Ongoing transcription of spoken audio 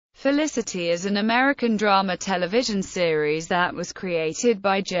Felicity is an American drama television series that was created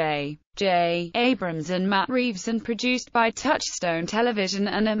by J. Abrams and Matt Reeves and produced by Touchstone Television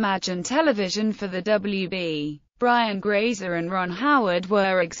and Imagine Television for the WB. Brian Grazer and Ron Howard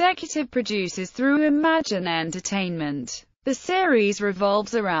were executive producers through Imagine Entertainment. The series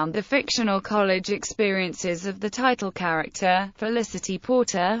revolves around the fictional college experiences of the title character, Felicity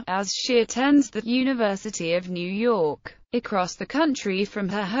Porter, as she attends the University of New York, across the country from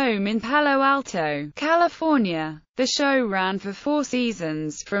her home in Palo Alto, California. The show ran for 4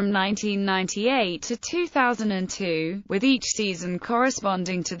 seasons, from 1998 to 2002, with each season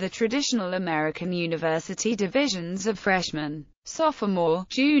corresponding to the traditional American university divisions of freshman, sophomore,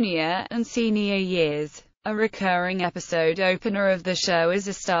 junior, and senior years. A recurring episode opener of the show is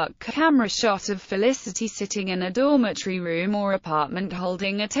a stock camera shot of Felicity sitting in a dormitory room or apartment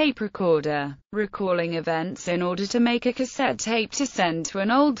holding a tape recorder, recalling events in order to make a cassette tape to send to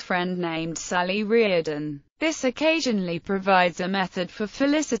an old friend named Sally Reardon. This occasionally provides a method for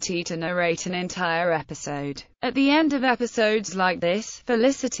Felicity to narrate an entire episode. At the end of episodes like this,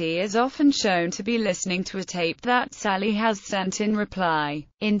 Felicity is often shown to be listening to a tape that Sally has sent in reply.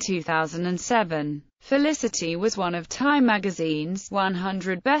 In 2007, Felicity was one of Time magazine's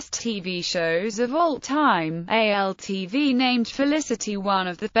 100 Best TV Shows of All Time. ALTV named Felicity one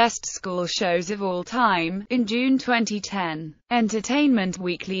of the best school shows of all time. In June 2010, Entertainment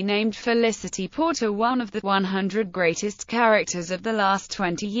Weekly named Felicity Porter one of the 100 greatest characters of the last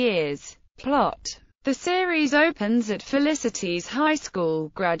 20 years. Plot: the series opens at Felicity's high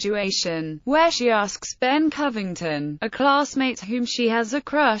school graduation, where she asks Ben Covington, a classmate whom she has a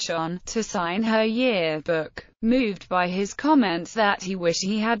crush on, to sign her yearbook. Moved by his comments that he wished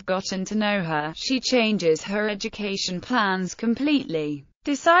he had gotten to know her, she changes her education plans completely,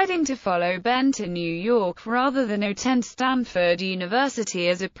 deciding to follow Ben to New York rather than attend Stanford University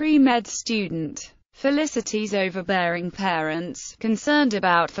as a pre-med student. Felicity's overbearing parents, concerned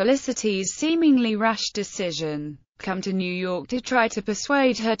about Felicity's seemingly rash decision, come to New York to try to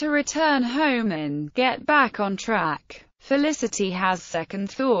persuade her to return home and get back on track. Felicity has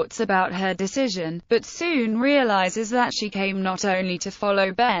second thoughts about her decision, but soon realizes that she came not only to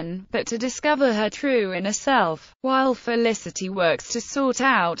follow Ben, but to discover her true inner self. While Felicity works to sort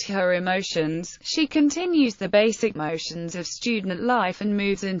out her emotions, she continues the basic motions of student life and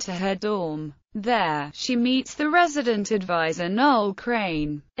moves into her dorm. There, she meets the resident advisor Noel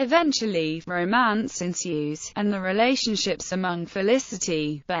Crane. Eventually, romance ensues, and the relationships among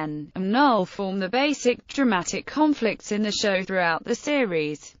Felicity, Ben, and Noel form the basic dramatic conflicts in the show throughout the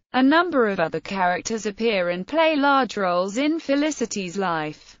series. A number of other characters appear and play large roles in Felicity's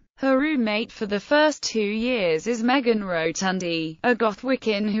life. Her roommate for the first 2 years is Megan Rotundi, a goth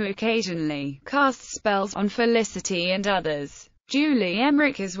Wiccan who occasionally casts spells on Felicity and others. Julie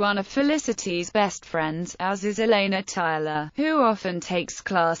Emmerich is one of Felicity's best friends, as is Elena Tyler, who often takes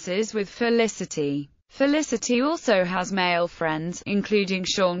classes with Felicity. Felicity also has male friends, including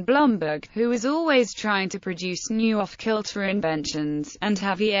Sean Blumberg, who is always trying to produce new off-kilter inventions, and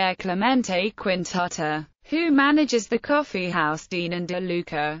Javier Clemente Quintana, who manages the coffee house Dean and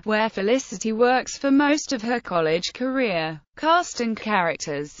DeLuca, where Felicity works for most of her college career. Cast and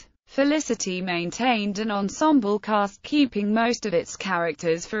characters: Felicity maintained an ensemble cast, keeping most of its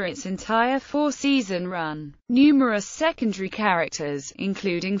characters for its entire 4-season run. Numerous secondary characters,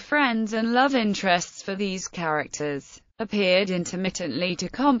 including friends and love interests for these characters, appeared intermittently to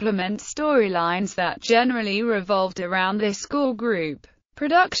complement storylines that generally revolved around this core group.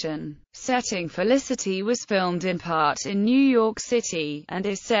 Production setting: Felicity was filmed in part in New York City, and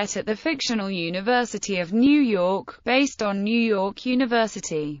is set at the fictional University of New York, based on New York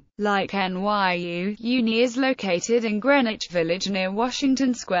University. Like NYU, Uni is located in Greenwich Village near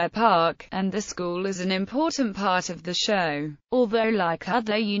Washington Square Park, and the school is an important part of the show. Although like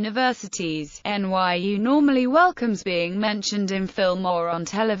other universities, NYU normally welcomes being mentioned in film or on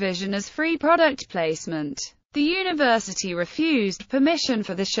television as free product placement, the university refused permission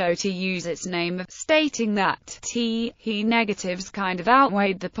for the show to use its name, stating that he negatives kind of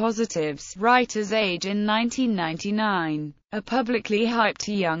outweighed the positives. Writer's age: in 1999, a publicly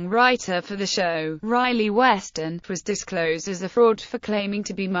hyped young writer for the show, Riley Weston, was disclosed as a fraud for claiming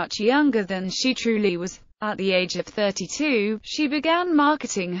to be much younger than she truly was. At the age of 32, she began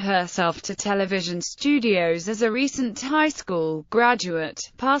marketing herself to television studios as a recent high school graduate,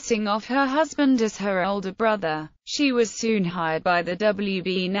 passing off her husband as her older brother. She was soon hired by the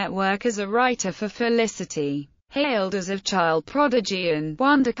WB network as a writer for Felicity. Hailed as a child prodigy and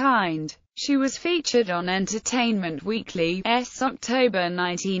wonderkind, She was featured on Entertainment Weekly's October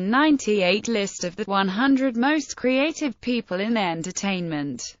 1998 list of the 100 most creative people in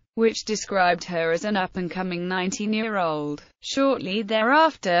entertainment, which described her as an up-and-coming 19-year-old. Shortly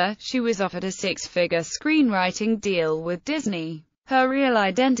thereafter, she was offered a six-figure screenwriting deal with Disney. Her real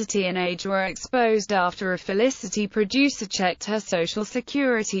identity and age were exposed after a Felicity producer checked her social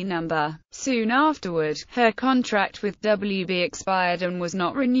security number. Soon afterward, her contract with WB expired and was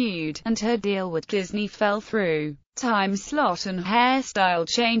not renewed, and her deal with Disney fell through. Time slot and hairstyle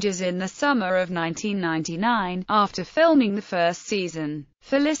changes. In the summer of 1999, after filming the first season,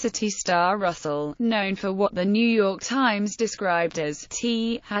 Felicity star Russell, known for what the New York Times described as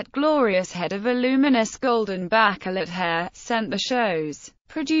T-hat glorious head of voluminous golden backlit hair, sent the show's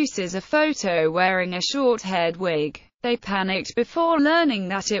producers a photo wearing a short-haired wig. They panicked before learning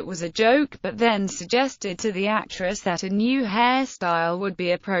that it was a joke, but then suggested to the actress that a new hairstyle would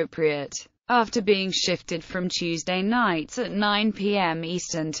be appropriate. After being shifted from Tuesday nights at 9 p.m.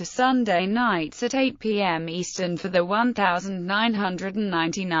 Eastern to Sunday nights at 8 p.m. Eastern for the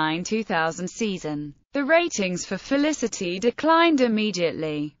 1999-2000 season, the ratings for Felicity declined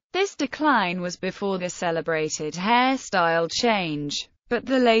immediately. This decline was before the celebrated hairstyle change, but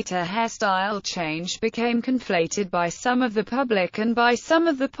the later hairstyle change became conflated by some of the public and by some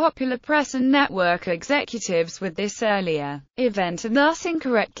of the popular press and network executives with this earlier event, and thus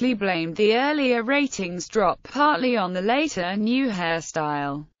incorrectly blamed the earlier ratings drop partly on the later new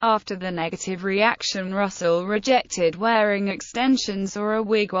hairstyle. After the negative reaction, Russell rejected wearing extensions or a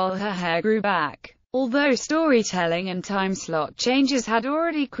wig while her hair grew back. Although storytelling and time slot changes had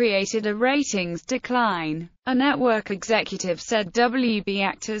already created a ratings decline, a network executive said WB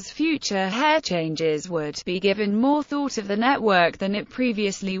actors' future hair changes would be given more thought of the network than it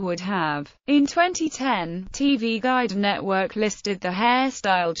previously would have. In 2010, TV Guide Network listed the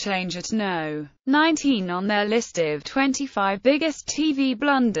hairstyle change at No. 19 on their list of 25 biggest TV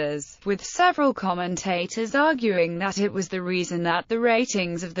blunders, with several commentators arguing that it was the reason that the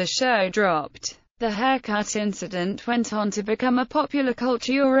ratings of the show dropped. The haircut incident went on to become a popular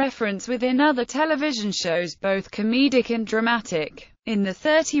cultural reference within other television shows, both comedic and dramatic. In the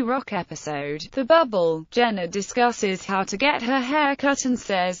 30 Rock episode, The Bubble, Jenna discusses how to get her hair cut and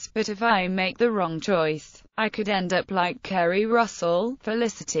says, "But if I make the wrong choice, I could end up like Kerry Russell."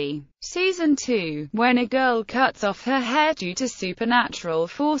 Felicity. Season 2, when a girl cuts off her hair due to supernatural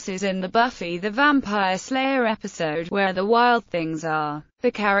forces in the Buffy the Vampire Slayer episode Where the Wild Things Are, the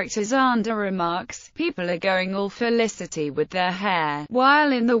character Xander remarks, "People are going all Felicity with their hair,"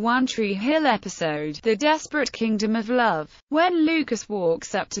 while in the One Tree Hill episode, The Desperate Kingdom of Love, when Lucas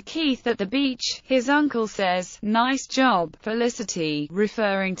walks up to Keith at the beach, his uncle says, "Nice job, Felicity,"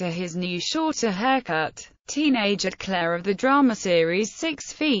 referring to his new shorter haircut. Teenager Claire of the drama series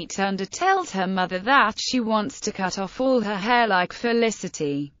 6 Feet Under tells her mother that she wants to cut off all her hair like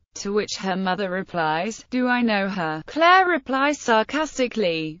Felicity, to which her mother replies, "Do I know her?" Claire replies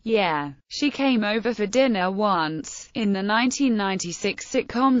sarcastically, "Yeah, she came over for dinner once." In the 1996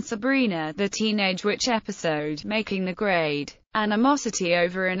 sitcom Sabrina the Teenage Witch episode, Making the Grade, animosity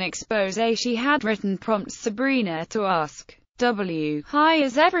over an exposé she had written prompts Sabrina to ask, "Hi,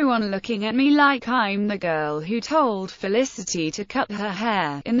 is everyone looking at me like I'm the girl who told Felicity to cut her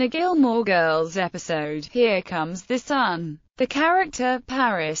hair?" In the Gilmore Girls episode, Here Comes the Sun, the character,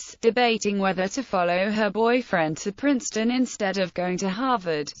 Paris, debating whether to follow her boyfriend to Princeton instead of going to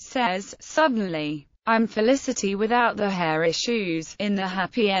Harvard, says, "Suddenly, I'm Felicity without the hair issues." In the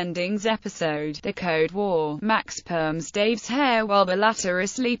Happy Endings episode, The Code War, Max perms Dave's hair while the latter is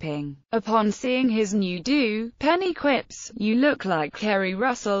sleeping. Upon seeing his new do, Penny quips, "You look like Kerry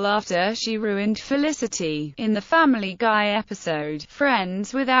Russell," after she ruined Felicity. In the Family Guy episode,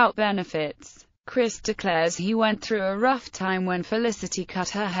 Friends Without Benefits, Chris declares he went through a rough time when Felicity cut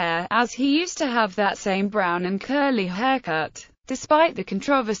her hair, as he used to have that same brown and curly haircut. Despite the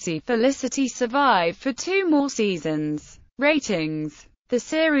controversy, Felicity survived for 2 more seasons. Ratings. The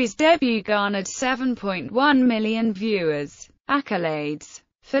series' debut garnered 7.1 million viewers. Accolades.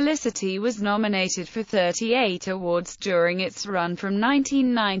 Felicity was nominated for 38 awards during its run from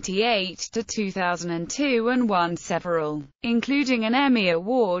 1998 to 2002 and won several, including an Emmy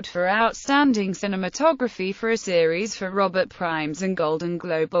Award for Outstanding Cinematography for a series for Robert Primes and Golden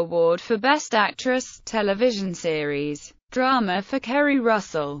Globe Award for Best Actress, Television Series. Drama for Kerry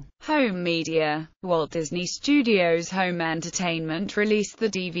Russell. Home media. Walt Disney Studios Home Entertainment released the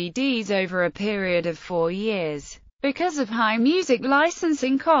DVDs over a period of 4 years. Because of high music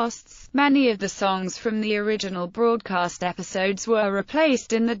licensing costs, many of the songs from the original broadcast episodes were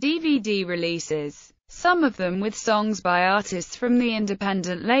replaced in the DVD releases. some of them with songs by artists from the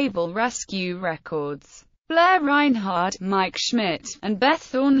independent label Rescue Records. Blair Reinhardt, Mike Schmidt, and Beth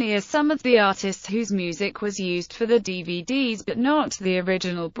Thornley are some of the artists whose music was used for the DVDs but not the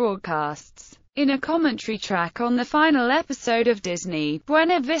original broadcasts. In a commentary track on the final episode of Disney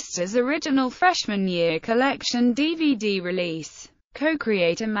Buena Vista's original freshman year collection DVD release,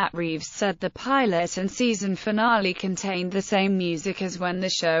 co-creator Matt Reeves said the pilot and season finale contained the same music as when the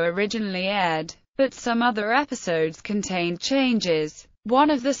show originally aired, but some other episodes contained changes. One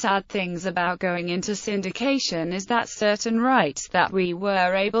of the sad things about going into syndication is that certain rights that we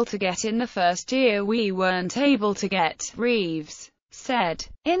were able to get in the first year we weren't able to get, Reeves said.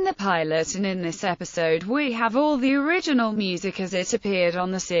 In the pilot and in this episode we have all the original music as it appeared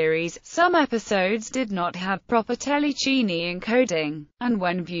on the series. Some episodes did not have proper telecine encoding, and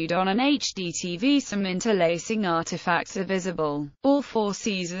when viewed on an HD TV some interlacing artifacts are visible. All 4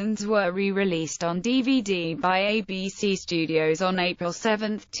 seasons were re-released on DVD by ABC Studios on April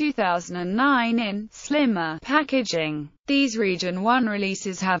 7, 2009 in slimmer packaging. These Region 1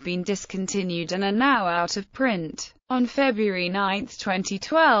 releases have been discontinued and are now out of print. On February 9,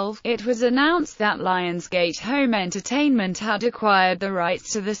 2012, it was announced that Lionsgate Home Entertainment had acquired the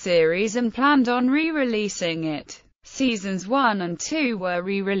rights to the series and planned on re-releasing it. Seasons 1 and 2 were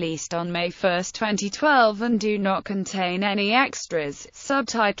re-released on May 1, 2012 and do not contain any extras,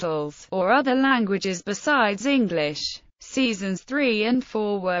 subtitles, or other languages besides English. Seasons 3 and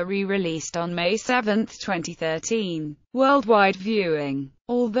 4 were re-released on May 7, 2013. Worldwide viewing.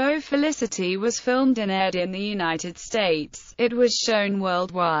 Although Felicity was filmed and aired in the United States, it was shown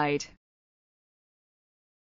worldwide.